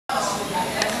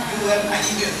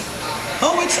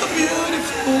Oh, it's so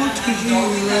beautiful to hear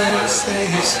you say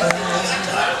so.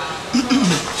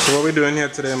 So what we doing here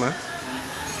today, man?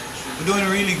 We're doing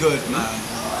really good, man.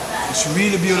 It's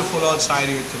really beautiful outside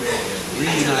here today.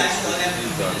 Really nice.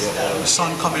 The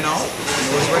sun coming out.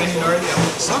 It was raining earlier,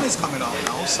 but the sun is coming out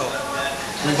now. So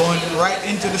we're going right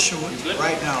into the shoot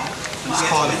right now. It's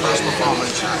called the first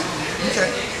performance. Okay.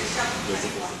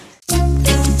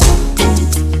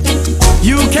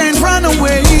 You can't run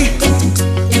away.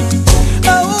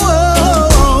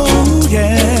 Oh,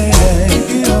 yeah.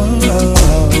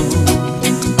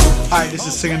 Hi, this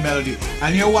is Singing Melody,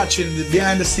 and you're watching the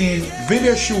behind the scene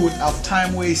video shoot of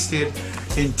Time Wasted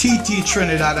in TT,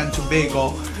 Trinidad and Tobago,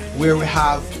 where we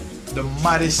have the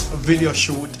maddest video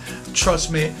shoot. Trust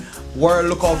me, world,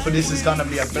 look out for this. It's gonna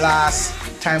be a blast.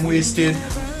 Time Wasted,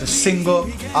 the single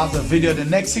of the video, the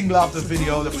next single of the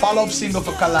video, the follow-up single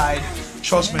for Collide.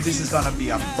 Trust me, this is gonna be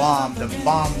a bomb, the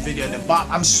bomb video, the bomb.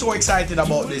 I'm so excited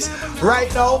about this.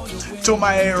 Right now, to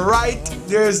my right,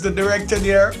 there's the director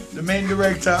there, the main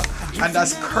director, and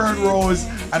that's Kern Rose.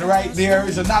 And right there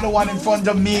is another one in front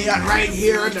of me, and right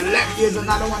here on the left is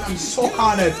another one. I'm so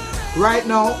honored. Right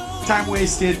now, Time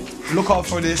Wasted. Look out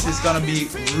for this. It's gonna be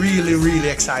really, really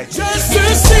exciting. Just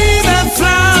to see that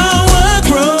flower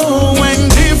grow,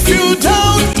 and if you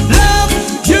don't